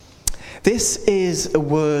This is a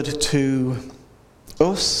word to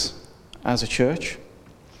us as a church,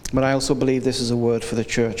 but I also believe this is a word for the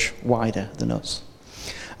church wider than us.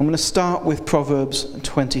 I'm going to start with Proverbs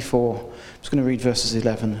 24. I'm just going to read verses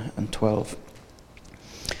 11 and 12.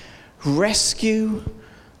 Rescue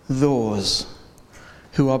those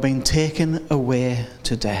who are being taken away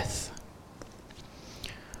to death.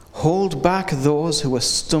 Hold back those who are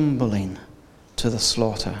stumbling to the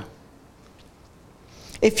slaughter.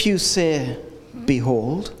 If you say,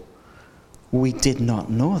 behold, we did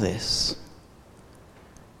not know this,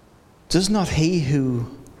 does not he who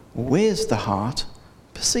weighs the heart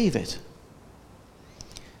perceive it?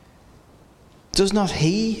 Does not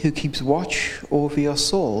he who keeps watch over your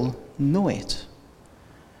soul know it?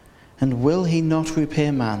 And will he not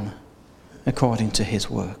repay man according to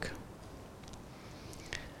his work?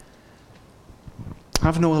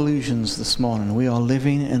 Have no illusions this morning. We are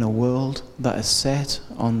living in a world that is set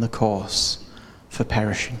on the course for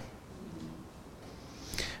perishing.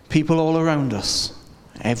 People all around us,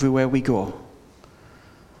 everywhere we go,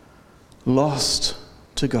 lost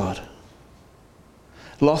to God,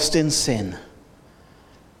 lost in sin,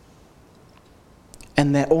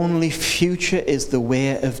 and their only future is the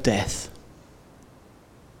way of death,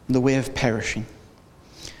 the way of perishing.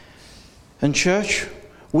 And church,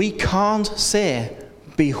 we can't say,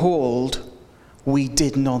 behold, we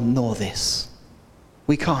did not know this.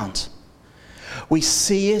 We can't. We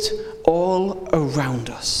see it all around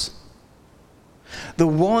us. The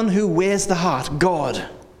one who weighs the heart, God,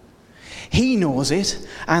 he knows it,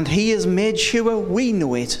 and he has made sure we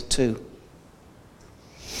know it too.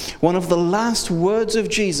 One of the last words of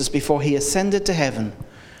Jesus before he ascended to heaven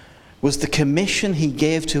was the commission he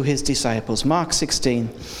gave to his disciples. Mark 16,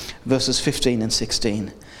 verses 15 and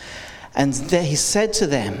 16. And there he said to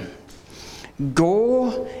them,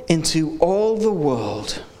 go into all the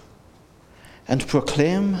world and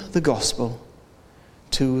proclaim the gospel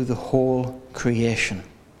to the whole creation.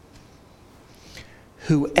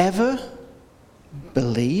 Whoever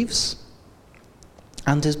believes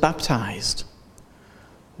and is baptized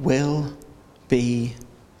will be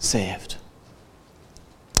saved.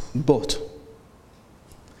 But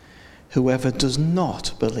whoever does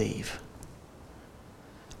not believe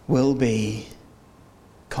will be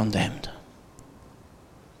condemned.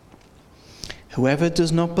 Whoever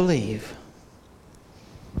does not believe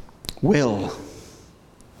will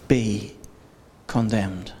be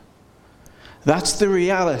condemned. That's the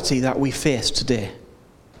reality that we face today.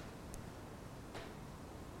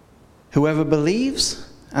 Whoever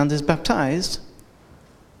believes and is baptized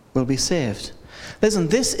will be saved. Listen,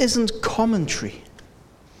 this isn't commentary.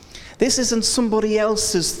 This isn't somebody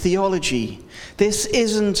else's theology. This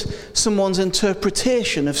isn't someone's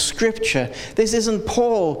interpretation of Scripture. This isn't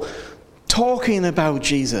Paul talking about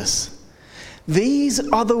Jesus. These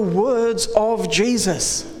are the words of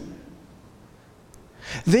Jesus.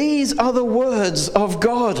 These are the words of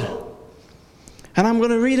God. And I'm going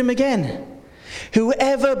to read them again.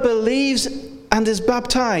 Whoever believes and is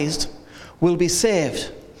baptized will be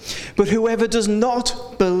saved. But whoever does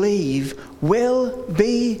not believe will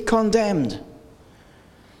be condemned.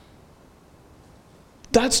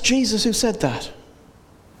 That's Jesus who said that.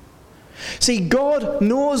 See, God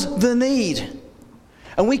knows the need.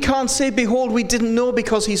 And we can't say, behold, we didn't know,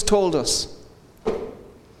 because he's told us.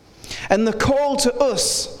 And the call to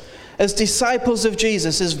us as disciples of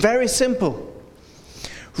Jesus is very simple.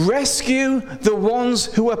 Rescue the ones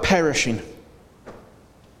who are perishing.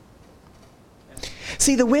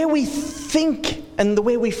 See, the way we think and the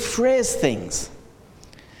way we phrase things,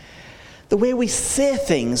 the way we say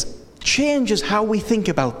things, changes how we think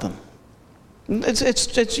about them.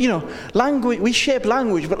 It's language. We shape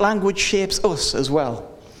language, but language shapes us as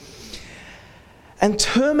well. And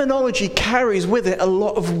terminology carries with it a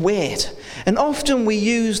lot of weight. And often we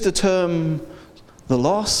use the term the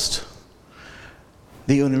lost,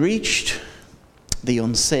 the unreached, the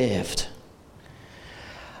unsaved.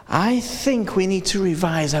 I think we need to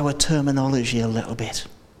revise our terminology a little bit.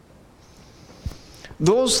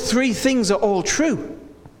 Those three things are all true.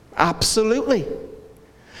 Absolutely.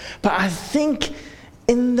 But I think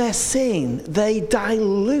in their saying, they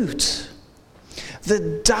dilute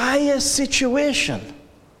the dire situation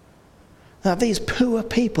that these poor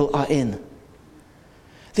people are in.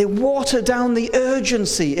 They water down the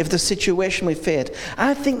urgency of the situation we face.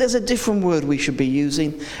 I think there's a different word we should be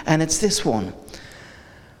using, and it's this one.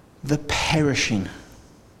 The perishing.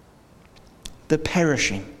 The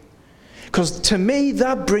perishing. Because to me,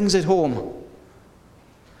 that brings it home.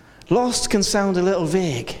 Lost can sound a little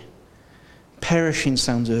vague. Perishing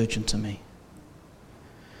sounds urgent to me.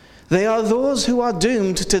 They are those who are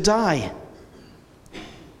doomed to die.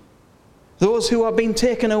 Those who are being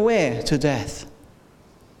taken away to death.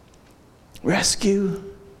 Rescue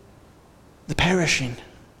the perishing.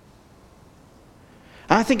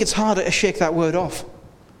 I think it's harder to shake that word off.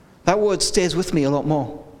 That word stays with me a lot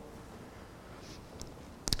more.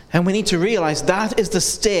 And we need to realize that is the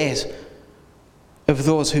state of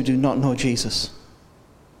those who do not know Jesus.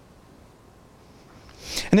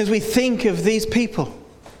 And as we think of these people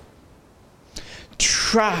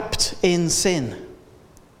trapped in sin,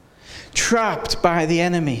 trapped by the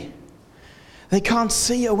enemy, they can't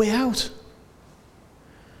see a way out.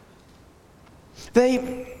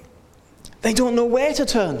 They don't know where to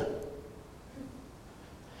turn.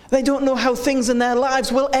 They don't know how things in their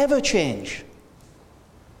lives will ever change.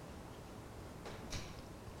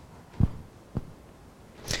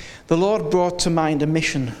 The Lord brought to mind a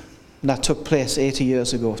mission that took place 80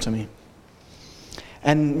 years ago to me.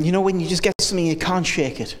 And you know when you just get something, you can't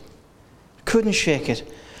shake it. Couldn't shake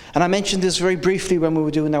it. And I mentioned this very briefly when we were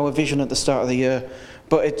doing our vision at the start of the year,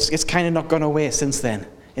 but it's kind of not gone away since then.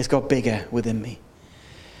 It's got bigger within me.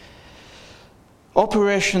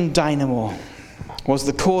 Operation Dynamo was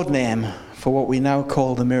the code name for what we now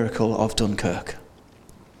call the miracle of Dunkirk.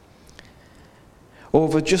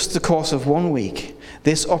 Over just the course of 1 week,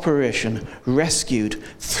 this operation rescued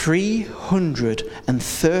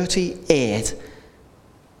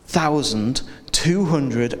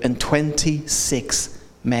 338,226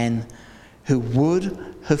 men who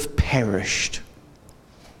would have perished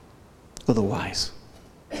otherwise.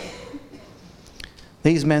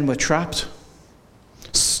 These men were trapped,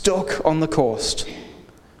 stuck on the coast,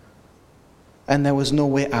 and there was no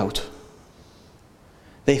way out.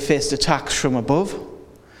 They faced attacks from above.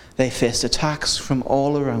 They faced attacks from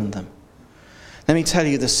all around them. Let me tell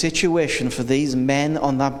you, the situation for these men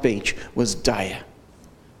on that beach was dire.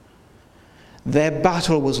 Their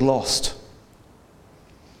battle was lost,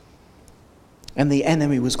 and the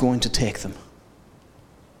enemy was going to take them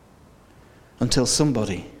until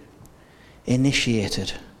somebody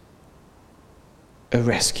initiated a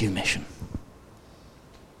rescue mission.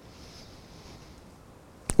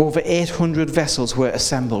 Over 800 vessels were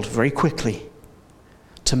assembled very quickly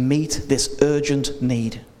to meet this urgent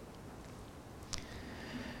need.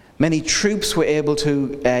 Many troops were able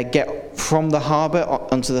to get from the harbour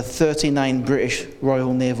onto the 39 British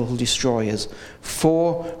Royal Naval destroyers,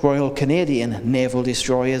 4 Royal Canadian Naval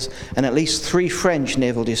destroyers, and at least 3 French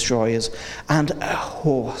naval destroyers, and a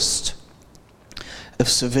host of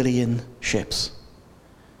civilian ships.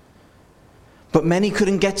 But many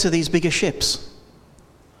couldn't get to these bigger ships.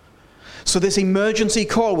 So this emergency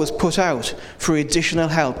call was put out for additional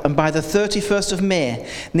help, and by the 31st of May,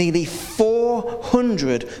 nearly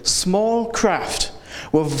 400 small craft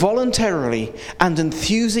were voluntarily and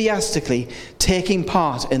enthusiastically taking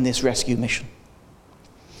part in this rescue mission.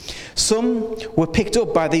 Some were picked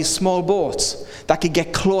up by these small boats that could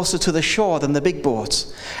get closer to the shore than the big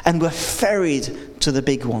boats, and were ferried to the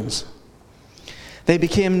big ones. They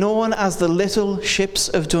became known as the Little Ships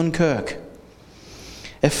of Dunkirk.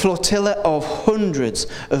 A flotilla of hundreds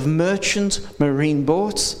of merchant marine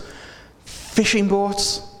boats, fishing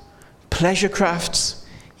boats, pleasure crafts,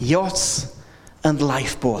 yachts, and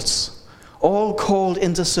lifeboats, all called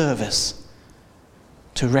into service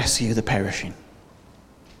to rescue the perishing.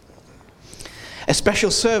 A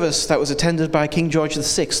special service that was attended by King George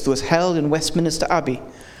VI was held in Westminster Abbey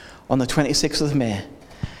on the 26th of May,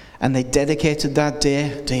 and they dedicated that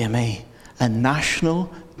day, dear me, a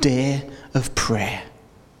national day of prayer.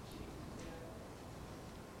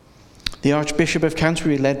 The Archbishop of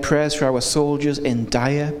Canterbury led prayers for our soldiers in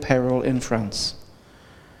dire peril in France.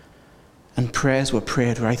 And prayers were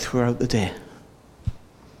prayed right throughout the day.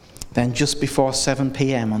 Then just before 7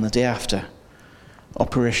 p.m. on the day after,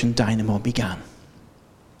 Operation Dynamo began.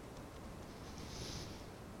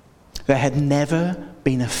 There had never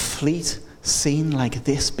been a fleet seen like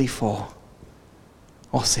this before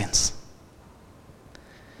or since.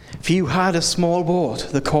 If you had a small boat,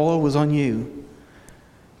 the call was on you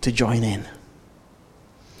to join in,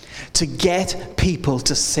 to get people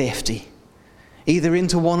to safety, either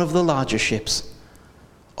into one of the larger ships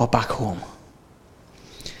or back home.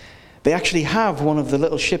 They actually have one of the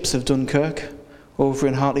little ships of Dunkirk over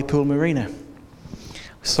in Hartlepool Marina. We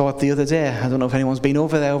saw it the other day. I don't know if anyone's been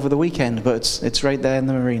over there over the weekend, but it's right there in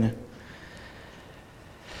the marina.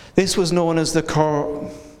 This was known as the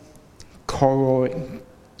Coroina.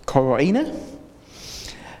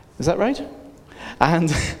 Is that right?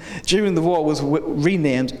 And during the war was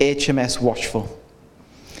renamed HMS Watchful.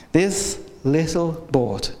 This little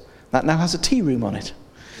boat that now has a tea room on it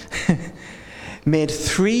made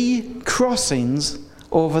 3 crossings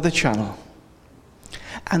over the channel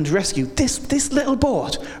and rescued, this little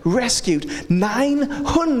boat rescued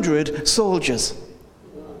 900 soldiers.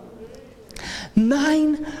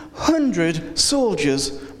 900 soldiers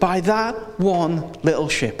by that one little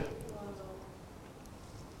ship.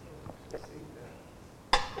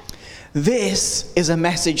 This is a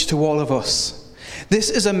message to all of us. This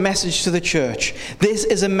is a message to the church. This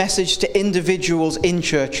is a message to individuals in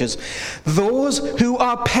churches. Those who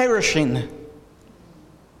are perishing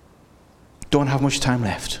don't have much time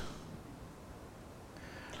left.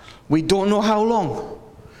 We don't know how long,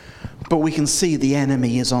 but we can see the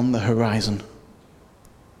enemy is on the horizon.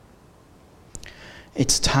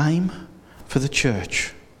 It's time for the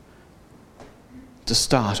church to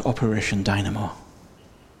start Operation Dynamo.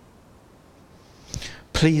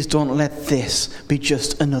 Please don't let this be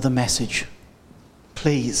just another message.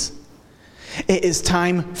 Please. It is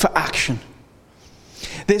time for action.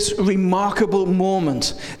 This remarkable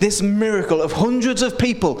moment, this miracle of hundreds of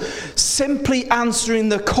people simply answering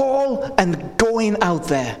the call and going out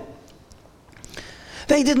there.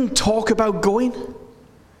 They didn't talk about going.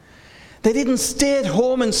 They didn't stay at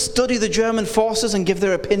home and study the German forces and give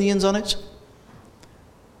their opinions on it.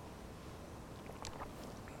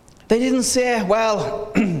 They didn't say,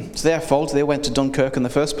 well, it's their fault, they went to Dunkirk in the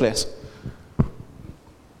first place.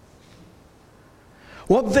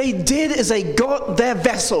 What they did is they got their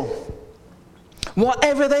vessel,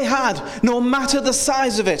 whatever they had, no matter the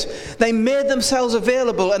size of it, they made themselves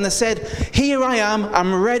available and they said, here I am,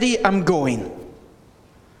 I'm ready, I'm going.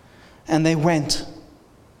 And they went.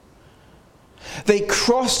 They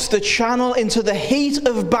crossed the channel into the heat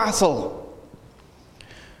of battle,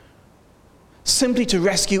 simply to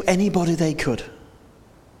rescue anybody they could.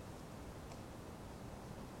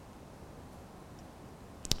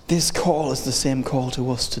 This call is the same call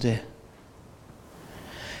to us today.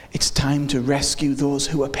 It's time to rescue those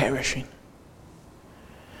who are perishing.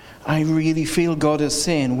 I really feel God is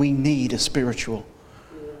saying we need a spiritual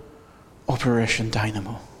Operation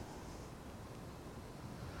Dynamo.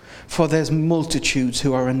 For there's multitudes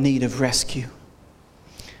who are in need of rescue.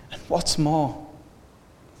 And what's more,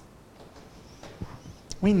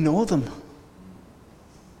 we know them.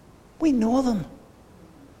 We know them.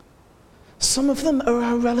 Some of them are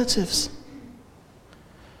our relatives.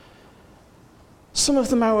 Some of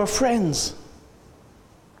them are our friends,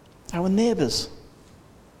 our neighbours.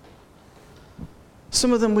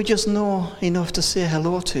 Some of them we just know enough to say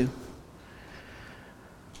hello to.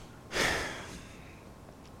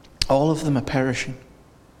 All of them are perishing.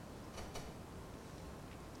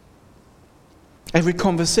 Every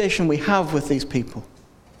conversation we have with these people,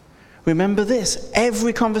 remember this,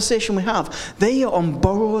 every conversation we have, they are on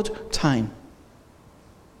borrowed time.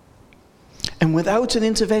 And without an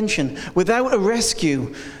intervention, without a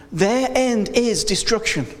rescue, their end is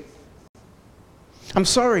destruction. I'm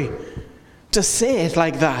sorry to say it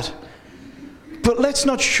like that, but let's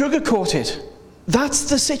not sugarcoat it. That's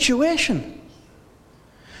the situation.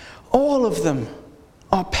 All of them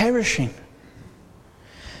are perishing.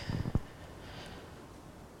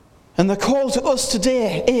 And the call to us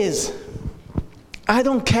today is, I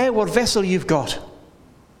don't care what vessel you've got.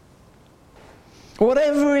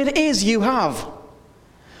 Whatever it is you have,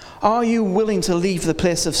 are you willing to leave the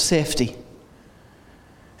place of safety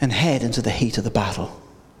and head into the heat of the battle?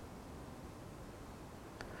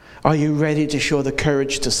 Are you ready to show the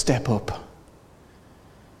courage to step up?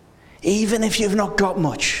 Even if you've not got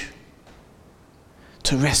much,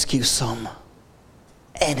 to rescue some,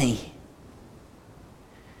 any.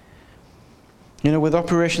 You know, with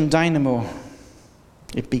Operation Dynamo,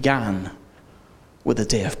 it began with a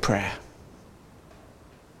day of prayer.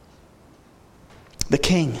 The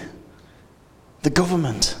king, the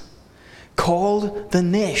government, called the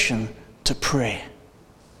nation to pray.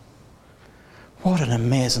 What an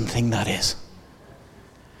amazing thing that is.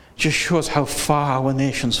 Just shows how far our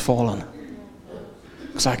nation's fallen.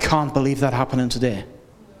 Because I can't believe that happening today.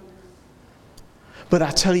 But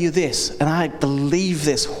I tell you this, and I believe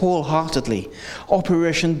this wholeheartedly,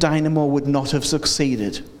 Operation Dynamo would not have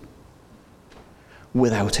succeeded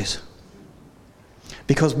without it.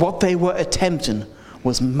 Because what they were attempting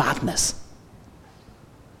was madness.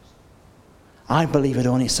 I believe it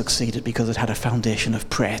only succeeded because it had a foundation of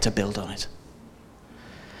prayer to build on it.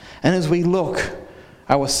 And as we look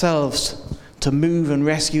ourselves to move and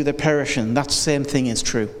rescue the perishing, that same thing is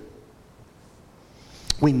true.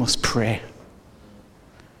 We must pray.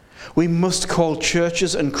 We must call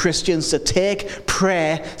churches and Christians to take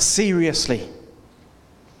prayer seriously.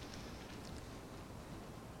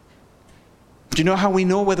 Do you know how we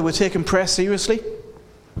know whether we're taking prayer seriously?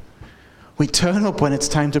 We turn up when it's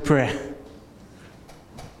time to pray.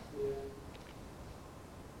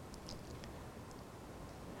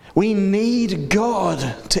 We need God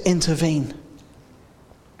to intervene.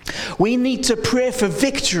 We need to pray for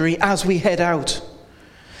victory as we head out.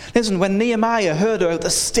 Listen, when Nehemiah heard about the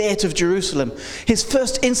state of Jerusalem, his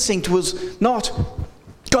first instinct was not,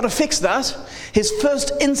 got to fix that. His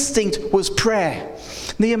first instinct was prayer.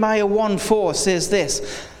 Nehemiah 1:4 says this,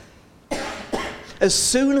 "As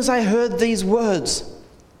soon as I heard these words,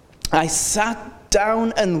 I sat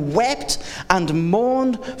down and wept and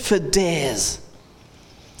mourned for days.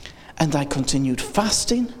 And I continued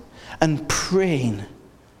fasting and praying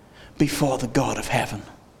before the God of heaven."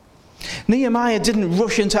 Nehemiah didn't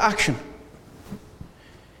rush into action.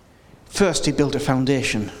 First, he built a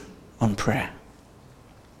foundation on prayer.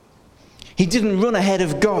 He didn't run ahead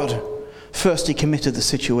of God. First, he committed the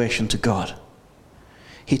situation to God.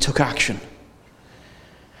 He took action.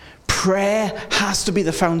 Prayer has to be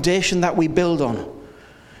the foundation that we build on,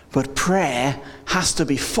 but prayer has to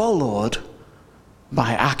be followed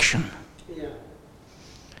by action. Yeah.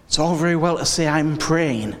 It's all very well to say, I'm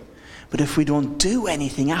praying, but if we don't do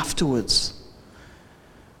anything afterwards,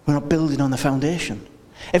 we're not building on the foundation.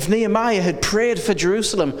 If Nehemiah had prayed for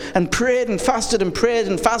Jerusalem and prayed and fasted and prayed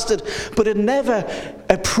and fasted, but had never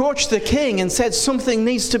approached the king and said something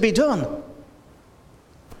needs to be done,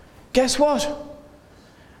 guess what?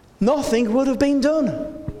 Nothing would have been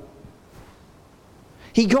done.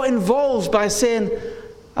 He got involved by saying,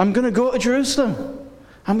 I'm going to go to Jerusalem.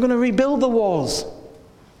 I'm going to rebuild the walls.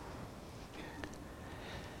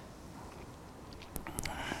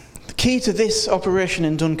 The key to this operation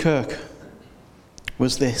in Dunkirk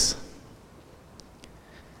was this.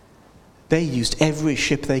 They used every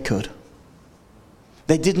ship they could.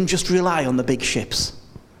 They didn't just rely on the big ships.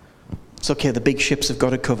 It's okay, the big ships have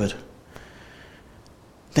got it covered.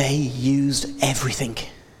 They used everything.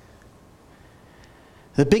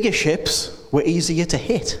 The bigger ships were easier to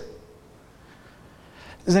hit.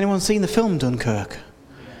 Has anyone seen the film Dunkirk?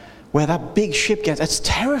 Where that big ship gets, it's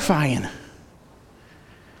terrifying.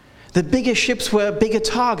 The bigger ships were bigger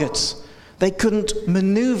targets. They couldn't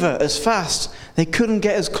maneuver as fast. They couldn't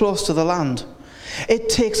get as close to the land. It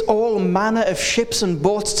takes all manner of ships and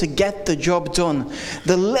boats to get the job done.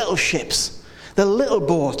 The little ships, the little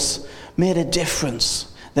boats made a difference.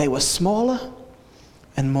 They were smaller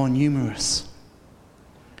and more numerous.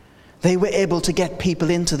 They were able to get people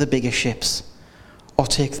into the bigger ships or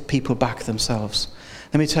take the people back themselves.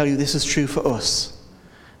 Let me tell you, this is true for us,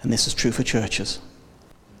 and this is true for churches.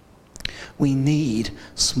 We need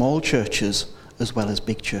small churches as well as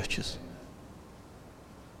big churches.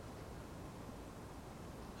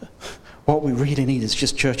 What we really need is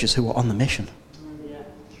just churches who are on the mission.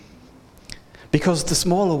 Because the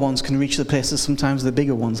smaller ones can reach the places sometimes the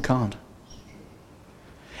bigger ones can't.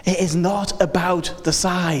 It is not about the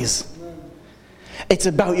size. It's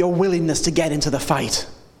about your willingness to get into the fight.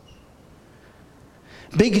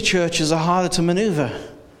 Big churches are harder to maneuver.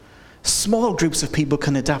 Small groups of people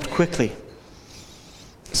can adapt quickly.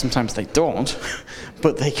 Sometimes they don't,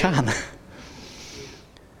 but they can.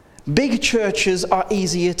 Big churches are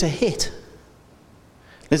easier to hit.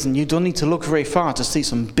 Listen, you don't need to look very far to see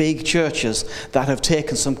some big churches that have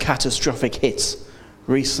taken some catastrophic hits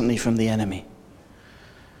recently from the enemy.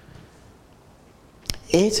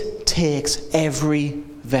 It takes every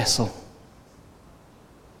vessel.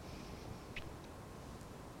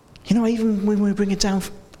 You know, even when we bring it down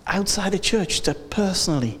outside of church to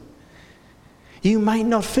personally, you might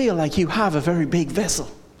not feel like you have a very big vessel.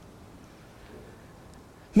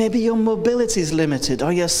 Maybe your mobility is limited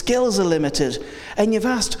or your skills are limited, and you've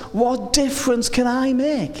asked, what difference can I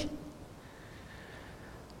make?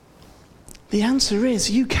 The answer is,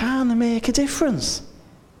 you can make a difference.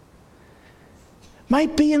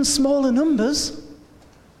 Might be in smaller numbers,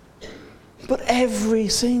 but every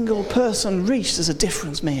single person reached is a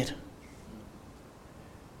difference made.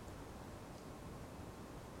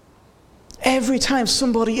 Every time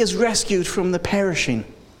somebody is rescued from the perishing,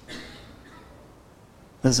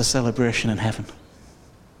 there's a celebration in heaven.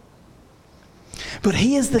 But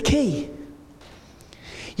here's the key.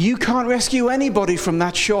 You can't rescue anybody from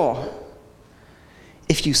that shore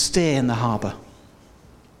if you stay in the harbor.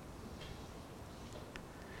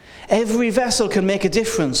 Every vessel can make a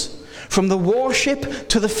difference, from the warship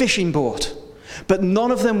to the fishing boat. But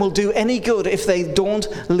none of them will do any good if they don't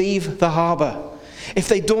leave the harbor. If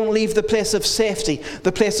they don't leave the place of safety,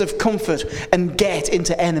 the place of comfort, and get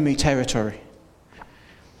into enemy territory.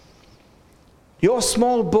 Your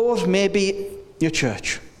small boat may be your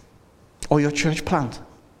church or your church plant.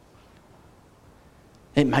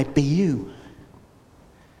 It might be you.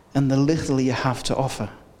 and the little you have to offer.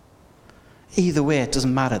 Either way, it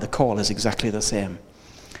doesn't matter. The call is exactly the same.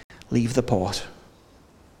 Leave the port.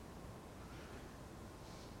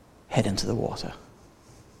 Head into the water.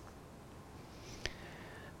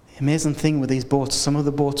 The amazing thing with these boats, some of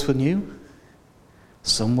the boats were new,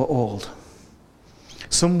 some were old.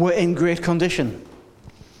 Some were in great condition.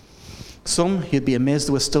 Some, you'd be amazed,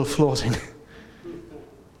 were still floating.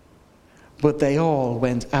 But they all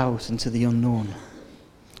went out into the unknown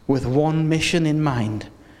with one mission in mind: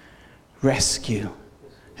 rescue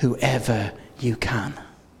whoever you can.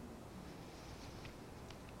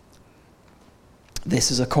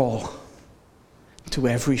 This is a call to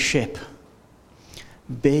every ship,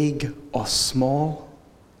 big or small.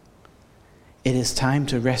 It is time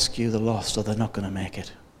to rescue the lost, or they're not going to make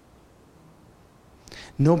it.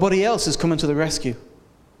 Nobody else is coming to the rescue.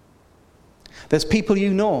 There's people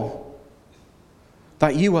you know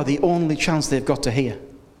that you are the only chance they've got to hear.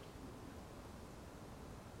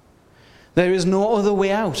 There is no other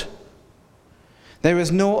way out. There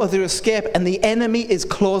is no other escape, and the enemy is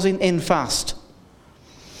closing in fast.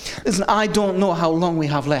 Listen, I don't know how long we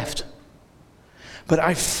have left, but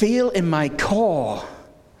I feel in my core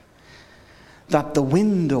that the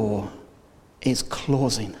window is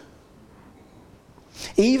closing.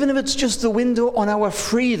 Even if it's just the window on our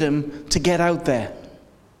freedom to get out there,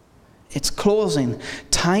 it's closing.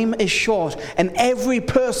 Time is short, and every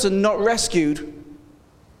person not rescued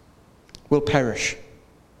will perish.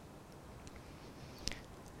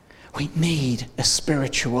 We need a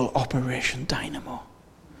spiritual Operation Dynamo.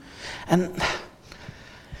 And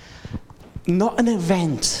not an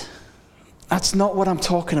event. That's not what I'm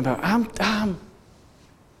talking about. I'm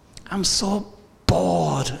so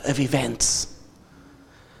bored of events.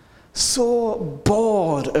 So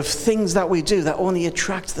bored of things that we do that only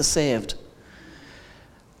attract the saved.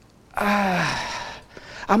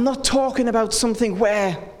 I'm not talking about something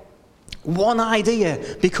where one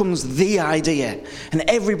idea becomes the idea and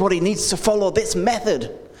everybody needs to follow this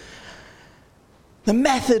method. The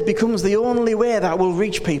method becomes the only way that will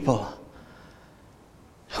reach people.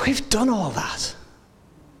 We've done all that.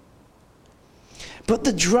 But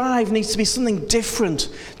the drive needs to be something different,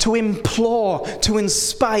 to implore, to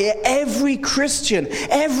inspire every Christian,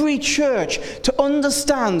 every church to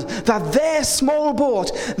understand that their small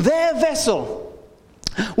boat, their vessel,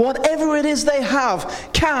 whatever it is they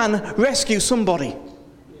have, can rescue somebody.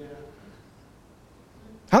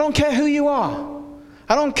 I don't care who you are.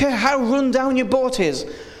 I don't care how run down your boat is.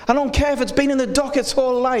 I don't care if it's been in the dock its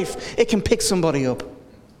whole life. It can pick somebody up.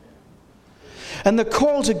 And the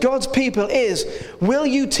call to God's people is, will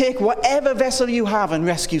you take whatever vessel you have and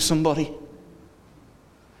rescue somebody?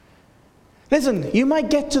 Listen, you might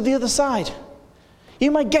get to the other side. You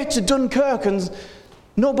might get to Dunkirk and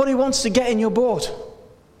nobody wants to get in your boat.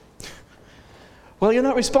 Well, you're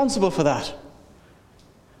not responsible for that.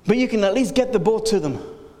 But you can at least get the boat to them.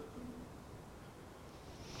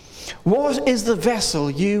 What is the vessel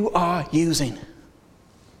you are using?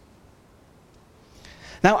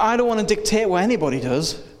 Now, I don't want to dictate what anybody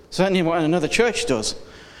does, certainly what another church does.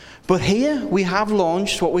 But here we have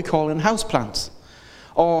launched what we call in-house plants,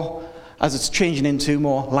 or as it's changing into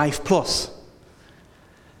more, Life Plus.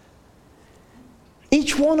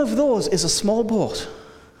 Each one of those is a small boat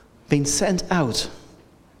being sent out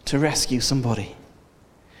to rescue somebody.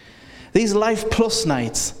 These Life Plus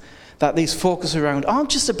nights that these focus around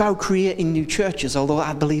aren't just about creating new churches, although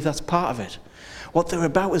I believe that's part of it. What they're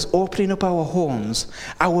about is opening up our homes,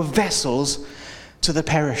 our vessels, to the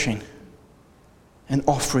perishing and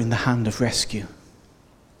offering the hand of rescue.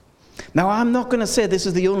 Now, I'm not going to say this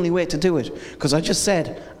is the only way to do it, because I just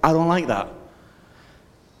said I don't like that.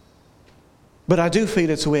 But I do feel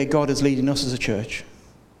it's the way God is leading us as a church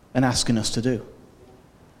and asking us to do.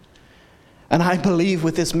 And I believe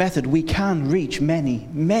with this method we can reach many,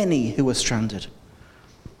 many who are stranded.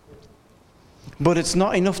 But it's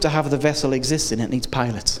not enough to have the vessel existing, it needs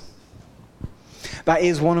pilots. That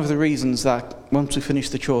is one of the reasons that once we finish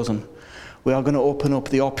The Chosen, we are going to open up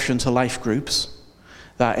the option to life groups,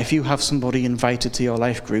 that if you have somebody invited to your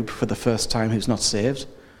life group for the first time who's not saved,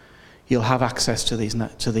 you'll have access to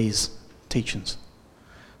these teachings.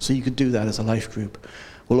 So you could do that as a life group.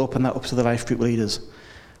 We'll open that up to the life group leaders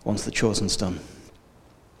once The Chosen's done.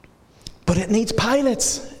 But it needs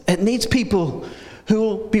pilots. It needs people who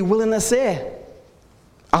will be willing to say,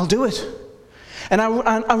 I'll do it. And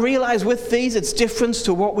I realize with these, it's different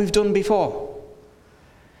to what we've done before.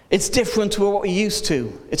 It's different to what we're used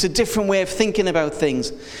to. It's a different way of thinking about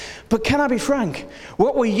things. But can I be frank?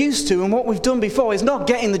 What we're used to and what we've done before is not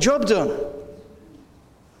getting the job done.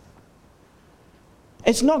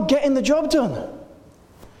 It's not getting the job done.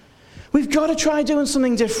 We've got to try doing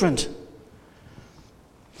something different.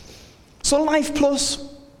 So Life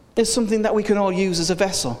Plus is something that we can all use as a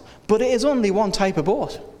vessel, but it is only one type of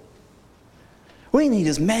boat. We need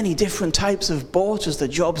as many different types of boat as the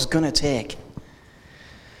job's going to take.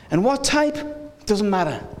 And what type? Doesn't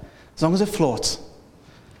matter, as long as it floats.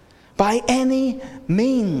 By any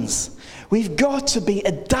means. We've got to be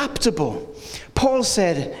adaptable. Paul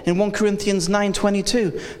said in 1 Corinthians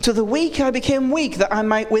 9:22, to the weak I became weak, that I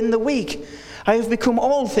might win the weak. I have become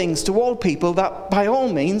all things to all people, that by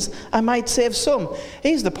all means I might save some.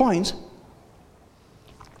 Here's the point.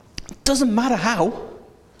 It doesn't matter how.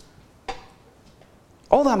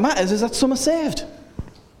 All that matters is that some are saved.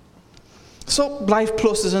 So Life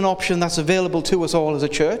Plus is an option that's available to us all as a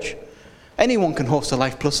church. Anyone can host a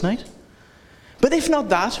Life Plus night. But if not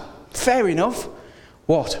that, fair enough.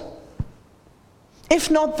 What?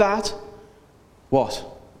 If not that, what?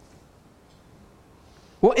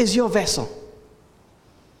 What is your vessel?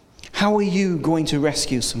 How are you going to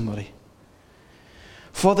rescue somebody?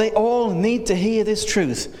 For they all need to hear this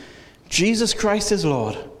truth. Jesus Christ is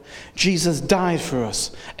Lord. Jesus died for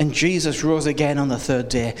us, and Jesus rose again on the third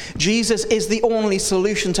day. Jesus is the only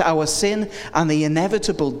solution to our sin and the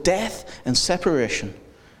inevitable death and separation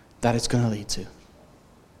that it's going to lead to.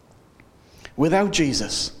 Without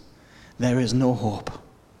Jesus, there is no hope.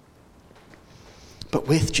 But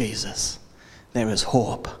with Jesus, there is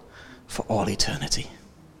hope for all eternity.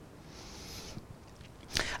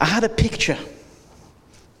 I had a picture,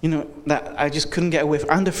 that I just couldn't get away from,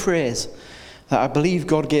 and a phrase that I believe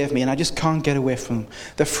God gave me, and I just can't get away from.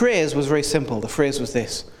 The phrase was very simple. The phrase was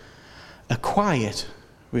this: a quiet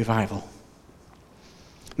revival.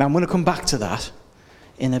 Now I'm going to come back to that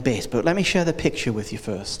in a bit, but let me share the picture with you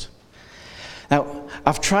first. Now,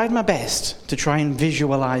 I've tried my best to try and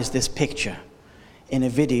visualize this picture in a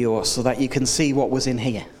video so that you can see what was in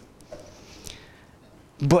here.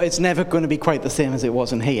 But it's never going to be quite the same as it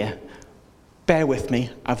was in here. Bear with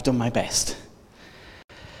me, I've done my best.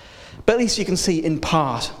 But at least you can see in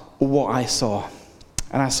part what I saw.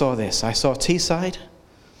 And I saw this. I saw Teesside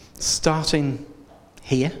starting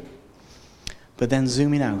here, but then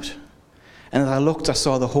zooming out. And as I looked, I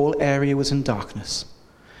saw the whole area was in darkness.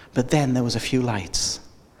 But then there was a few lights.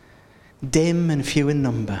 Dim and few in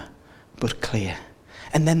number, but clear.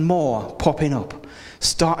 And then more popping up,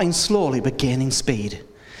 starting slowly but gaining speed.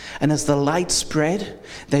 And as the light spread,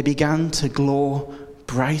 they began to glow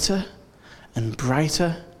brighter and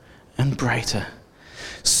brighter and brighter.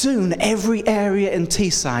 Soon every area in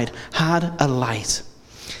Teesside had a light.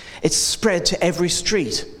 It spread to every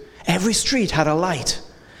street. Every street had a light.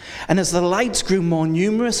 And as the lights grew more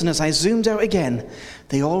numerous, and as I zoomed out again,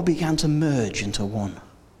 they all began to merge into one.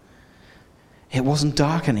 It wasn't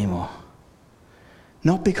dark anymore.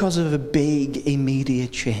 Not because of a big,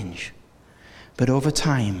 immediate change, but over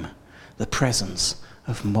time, the presence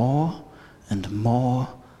of more and more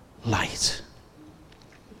light.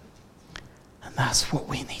 And that's what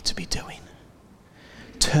we need to be doing.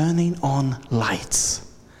 Turning on lights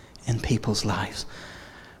in people's lives.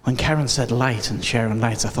 When Karen said light and sharing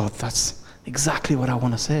lights, I thought that's exactly what I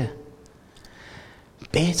want to say.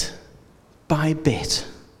 Bit by bit.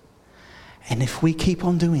 And if we keep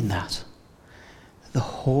on doing that, the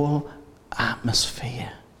whole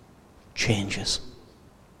atmosphere changes.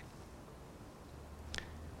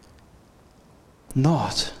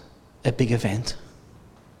 Not a big event.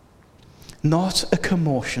 Not a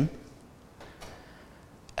commotion.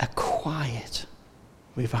 A quiet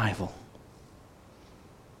revival.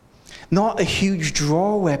 Not a huge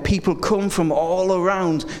draw where people come from all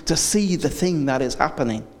around to see the thing that is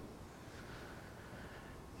happening.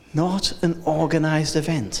 Not an organized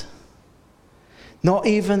event. Not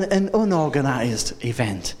even an unorganized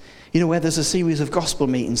event. Where there's a series of gospel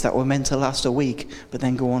meetings that were meant to last a week, but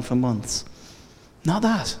then go on for months. Not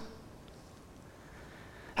that.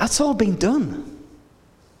 That's all been done.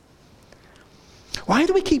 Why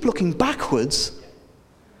do we keep looking backwards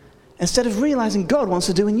instead of realizing God wants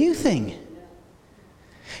to do a new thing?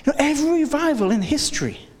 Every revival in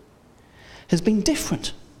history has been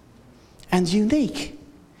different and unique.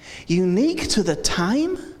 Unique to the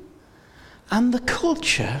time and the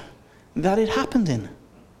culture that it happened in.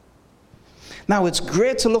 Now, it's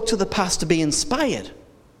great to look to the past to be inspired.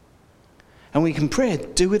 And we can pray,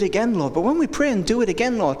 do it again, Lord. But when we pray and do it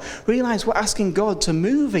again, Lord, realize we're asking God to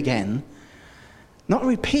move again, not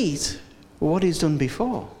repeat what he's done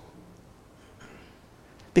before.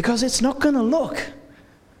 Because it's not going to look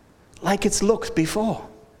like it's looked before.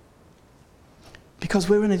 Because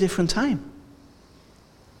we're in a different time.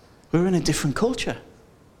 We're in a different culture.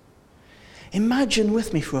 Imagine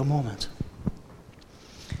with me for a moment.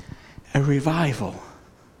 a revival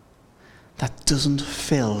that doesn't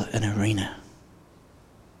fill an arena,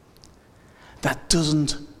 that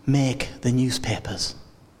doesn't make the newspapers,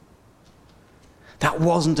 that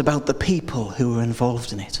wasn't about the people who were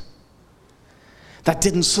involved in it, that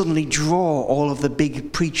didn't suddenly draw all of the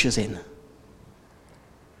big preachers in.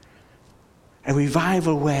 A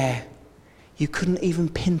revival where you couldn't even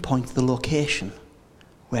pinpoint the location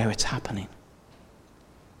where it's happening.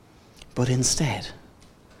 But instead,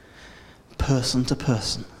 person to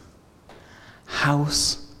person,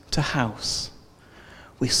 house to house,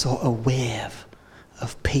 we saw a wave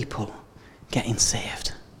of people getting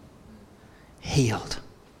saved, healed,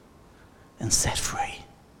 and set free.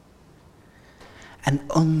 An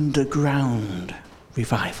underground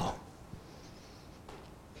revival.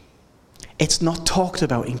 It's not talked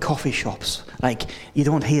about in coffee shops. Like, you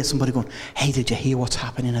don't hear somebody going, hey, did you hear what's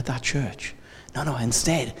happening at that church? No,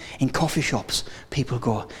 instead, in coffee shops, people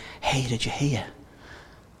go, hey, did you hear?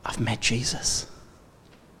 I've met Jesus.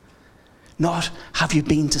 Not, have you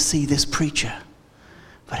been to see this preacher?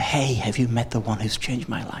 But, hey, have you met the one who's changed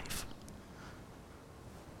my life?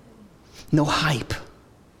 No hype.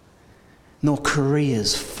 No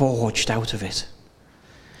careers forged out of it.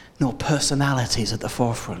 No personalities at the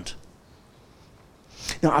forefront.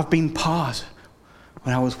 Now, I've been part,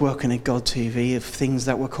 when I was working at God TV, of things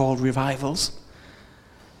that were called revivals.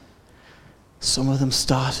 Some of them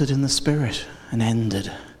started in the spirit and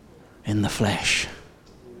ended in the flesh,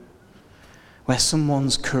 where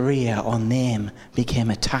someone's career or name became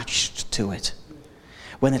attached to it.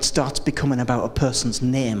 When it starts becoming about a person's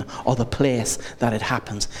name or the place that it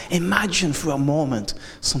happens. Imagine for a moment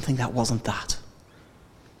something that wasn't that.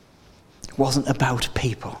 It wasn't about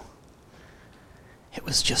people. It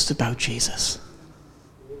was just about Jesus.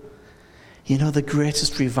 You know, the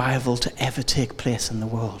greatest revival to ever take place in the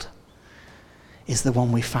world is the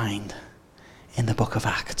one we find in the book of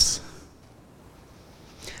Acts.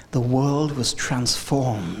 The world was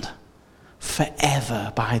transformed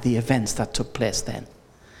forever by the events that took place then.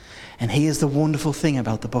 And here's the wonderful thing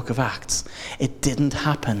about the book of Acts. It didn't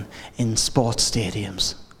happen in sports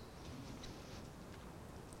stadiums.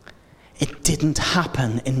 It didn't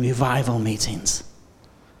happen in revival meetings.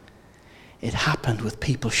 It happened with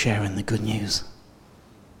people sharing the good news.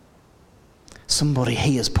 Somebody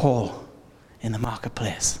hears Paul in the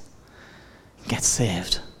marketplace, gets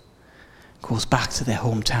saved, goes back to their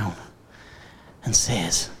hometown and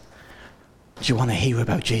says, do you want to hear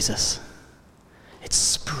about Jesus? It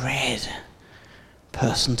spread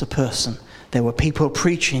person to person. There were people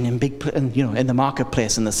preaching in in the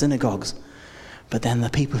marketplace, in the synagogues. But then the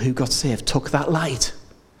people who got saved took that light,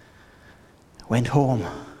 went home,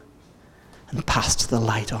 and passed the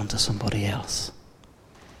light on to somebody else.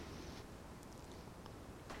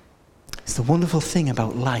 It's the wonderful thing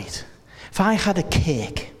about light. If I had a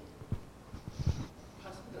cake,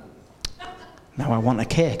 now I want a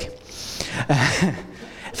cake.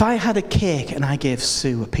 If I had a cake and I gave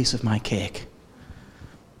Sue a piece of my cake,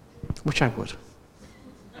 which I would,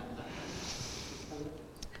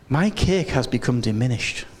 my cake has become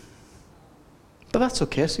diminished. But that's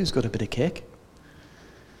okay, Sue's got a bit of cake.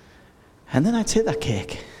 And then I take that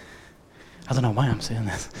cake, I don't know why I'm saying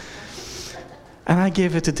this, and I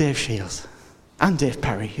gave it to Dave Shields and Dave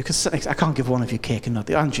Perry. I can't give one of you cake and not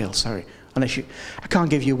the other. And Jill, sorry. I can't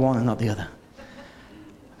give you one and not the other.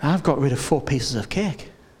 I've got rid of 4 pieces of cake.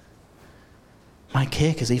 My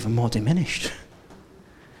cake is even more diminished.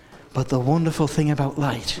 But the wonderful thing about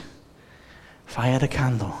light, if I had a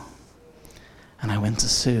candle and I went to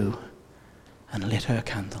Sue and lit her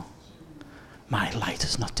candle, my light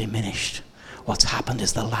is not diminished. What's happened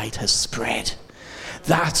is the light has spread.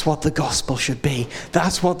 That's what the gospel should be.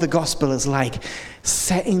 That's what the gospel is like.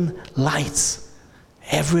 Setting lights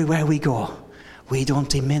everywhere we go. We don't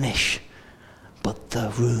diminish, but the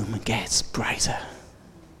room gets brighter.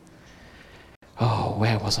 Oh,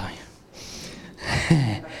 where was I?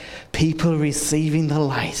 People receiving the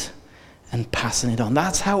light and passing it on.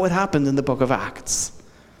 That's how it happened in the book of Acts.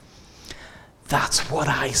 That's what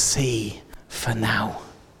I see for now.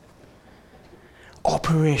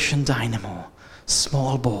 Operation Dynamo,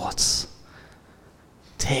 small boats,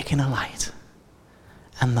 taking a light,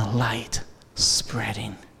 and the light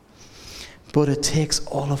spreading. But it takes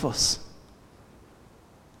all of us.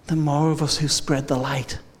 The more of us who spread the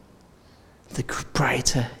light, the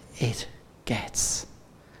brighter it gets.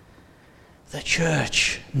 The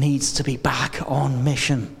church needs to be back on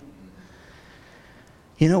mission.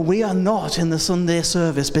 You know, we are not in the Sunday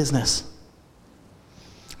service business.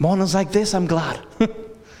 Mornings like this, I'm glad.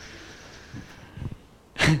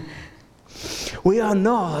 We are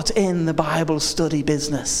not in the Bible study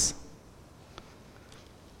business.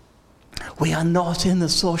 We are not in the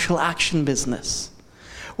social action business.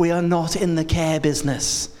 We are not in the care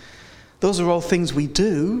business. Those are all things we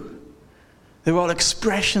do. They're all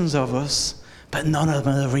expressions of us, but none of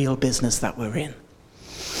them are the real business that we're in.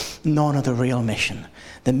 None of the real mission.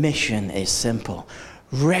 The mission is simple.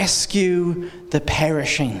 Rescue the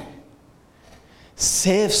perishing.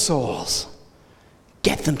 Save souls.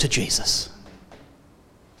 Get them to Jesus.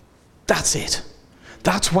 That's it.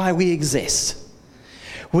 That's why we exist.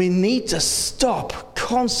 We need to stop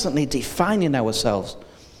constantly defining ourselves.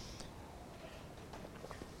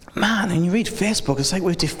 Man, when you read Facebook, it's like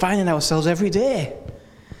we're defining ourselves every day.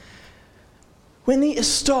 We need to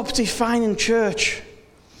stop defining church.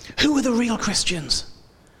 Who are the real Christians?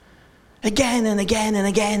 Again and again and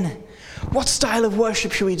again. What style of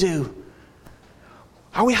worship should we do?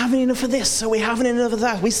 Are we having enough of this? Are we having enough of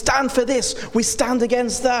that? We stand for this. We stand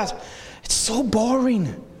against that. It's so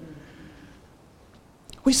boring.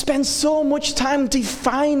 We spend so much time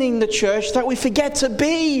defining the church that we forget to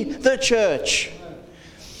be the church.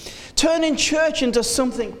 Turning church into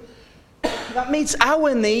something that meets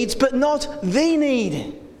our needs, but not the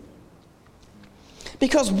need.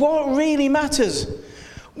 Because what really matters,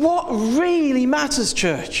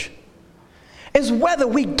 church, is whether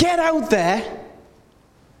we get out there,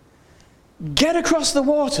 get across the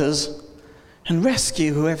waters, and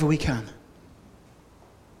rescue whoever we can.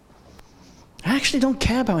 I actually don't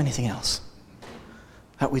care about anything else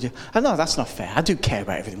that we do. I know that's not fair. I do care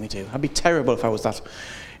about everything we do. I'd be terrible if I was that.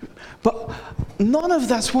 But none of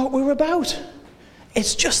that's what we're about.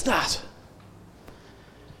 It's just that.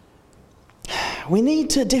 We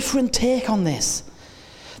need a different take on this.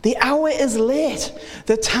 The hour is late.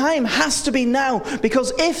 The time has to be now,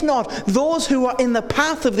 because if not, those who are in the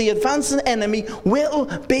path of the advancing enemy will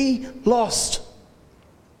be lost.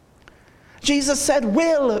 Jesus said,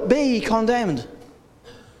 will be condemned.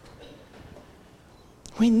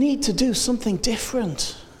 We need to do something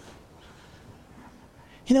different.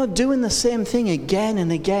 You know, doing the same thing again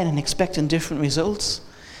and again and expecting different results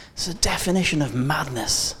is a definition of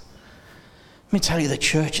madness. Let me tell you, the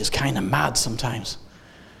church is kind of mad sometimes.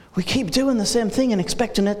 We keep doing the same thing and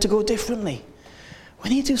expecting it to go differently. We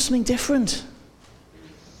need to do something different.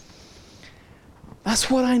 That's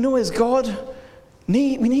what I know is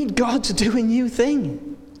we need God to do a new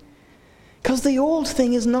thing. Because the old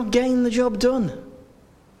thing is not getting the job done.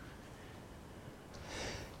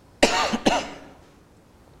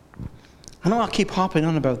 I know I keep harping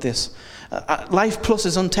on about this. Life Plus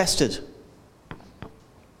is untested.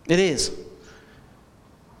 It is.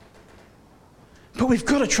 But we've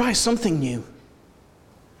got to try something new.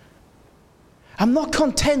 I'm not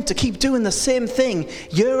content to keep doing the same thing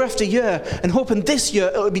year after year and hoping this year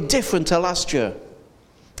it'll be different to last year.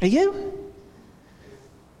 Are you?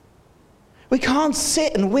 We can't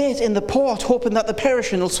sit and wait in the port hoping that the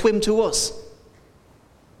perishing will swim to us.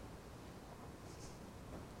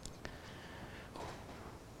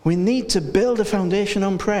 We need to build a foundation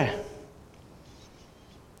on prayer.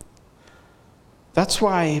 That's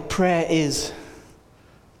why prayer is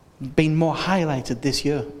being more highlighted this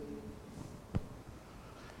year.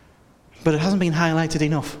 But it hasn't been highlighted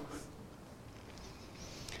enough.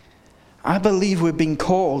 I believe we're being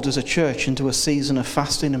called as a church into a season of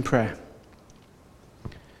fasting and prayer.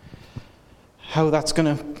 How that's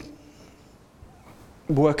going to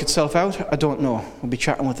work itself out, I don't know. We'll be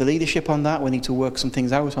chatting with the leadership on that. We need to work some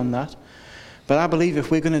things out on that. But I believe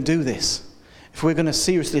if we're going to do this, if we're going to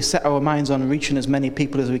seriously set our minds on reaching as many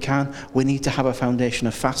people as we can, we need to have a foundation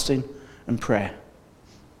of fasting and prayer.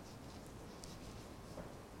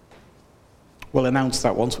 We'll announce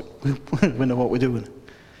that once we know what we're doing.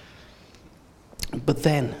 But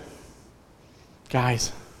then,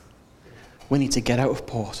 guys, we need to get out of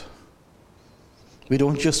port. We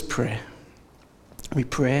don't just pray. We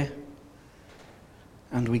pray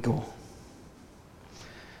and we go.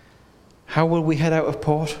 How will we head out of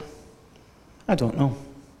port? I don't know.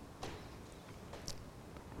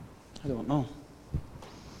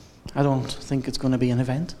 I don't think it's going to be an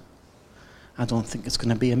event. I don't think it's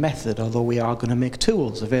going to be a method, although we are going to make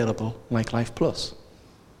tools available like Life Plus.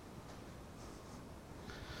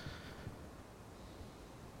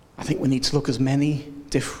 I think we need to look as many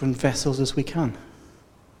different vessels as we can.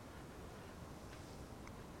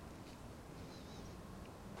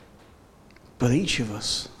 But each of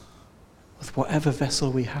us, with whatever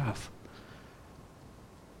vessel we have,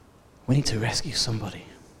 we need to rescue somebody.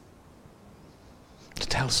 To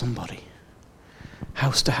tell somebody.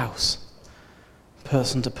 House to house.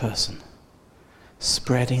 Person to person.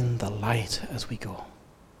 Spreading the light as we go.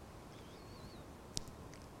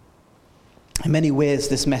 In many ways,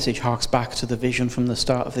 this message harks back to the vision from the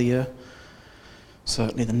start of the year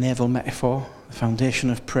Certainly the naval metaphor, the foundation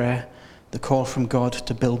of prayer, the call from God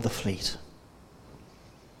to build the fleet.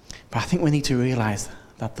 But I think we need to realise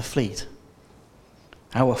that the fleet,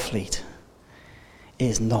 our fleet,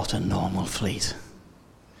 is not a normal fleet.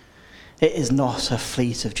 It is not a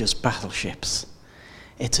fleet of just battleships.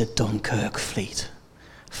 It's a Dunkirk fleet,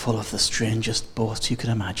 full of the strangest boats you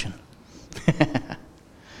can imagine.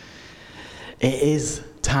 It is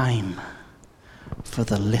time for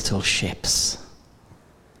the little ships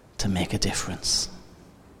to make a difference.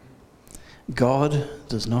 God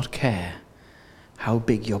does not care how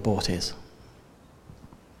big your boat is.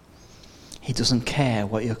 He doesn't care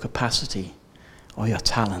what your capacity or your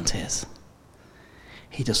talent is.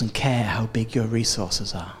 He doesn't care how big your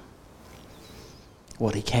resources are.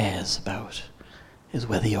 What he cares about is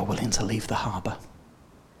whether you're willing to leave the harbour.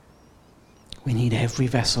 We need every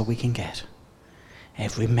vessel we can get,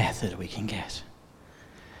 every method we can get.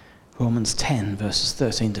 Romans 10 verses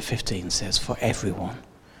 13 to 15 says, "For everyone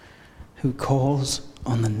who calls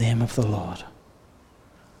on the name of the Lord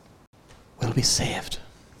will be saved."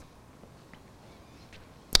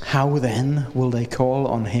 How then will they call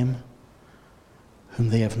on him whom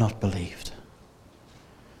they have not believed?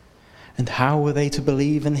 And how were they to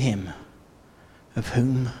believe in him of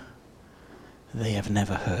whom they have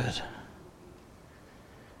never heard?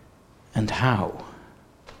 And how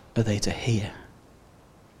are they to hear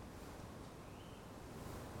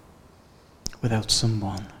without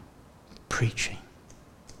someone preaching?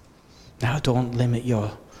 Now, don't limit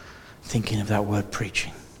your thinking of that word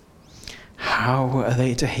preaching. How are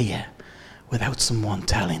they to hear without someone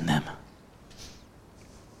telling them?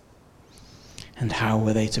 And how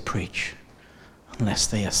are they to preach unless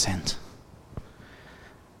they are sent?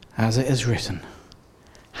 As it is written,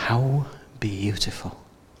 how beautiful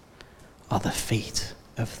are the feet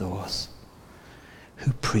of those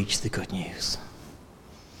who preach the good news.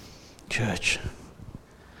 Church,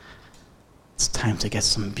 it's time to get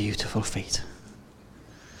some beautiful feet.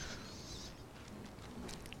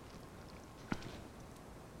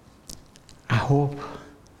 I hope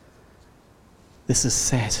this has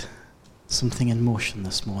set something in motion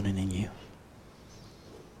this morning in you.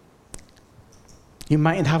 You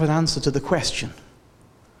mightn't have an answer to the question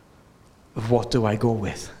of what do I go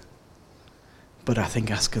with, but I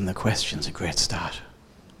think asking the question's a great start.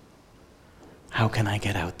 How can I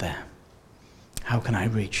get out there? How can I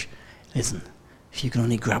reach? Listen, if you can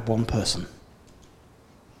only grab one person,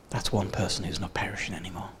 that's one person who's not perishing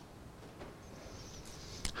anymore.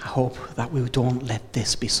 I hope that we don't let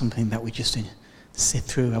this be something that we just sit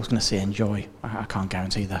through. I was going to say enjoy. I can't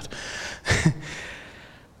guarantee that.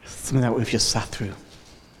 Something that we've just sat through.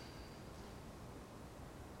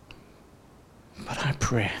 But I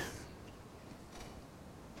pray,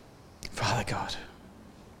 Father God,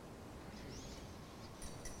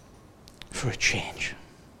 for a change.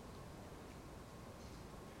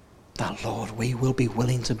 That, Lord, we will be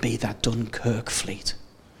willing to be that Dunkirk fleet.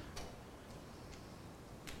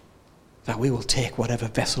 That we will take whatever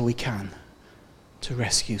vessel we can to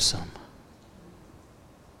rescue some.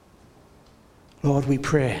 Lord, we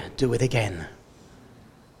pray, do it again.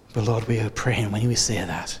 But Lord, we are praying when we say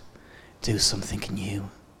that, do something new.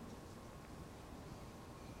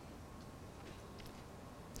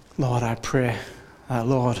 Lord, I pray that,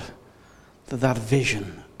 Lord, that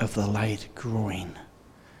vision of the light growing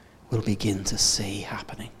will begin to see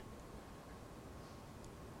happening.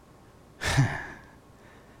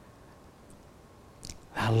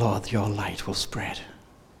 That, Lord, your light will spread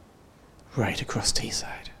right across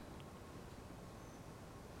Teesside.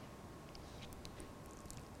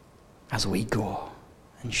 As we go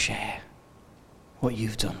and share what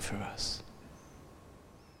you've done for us.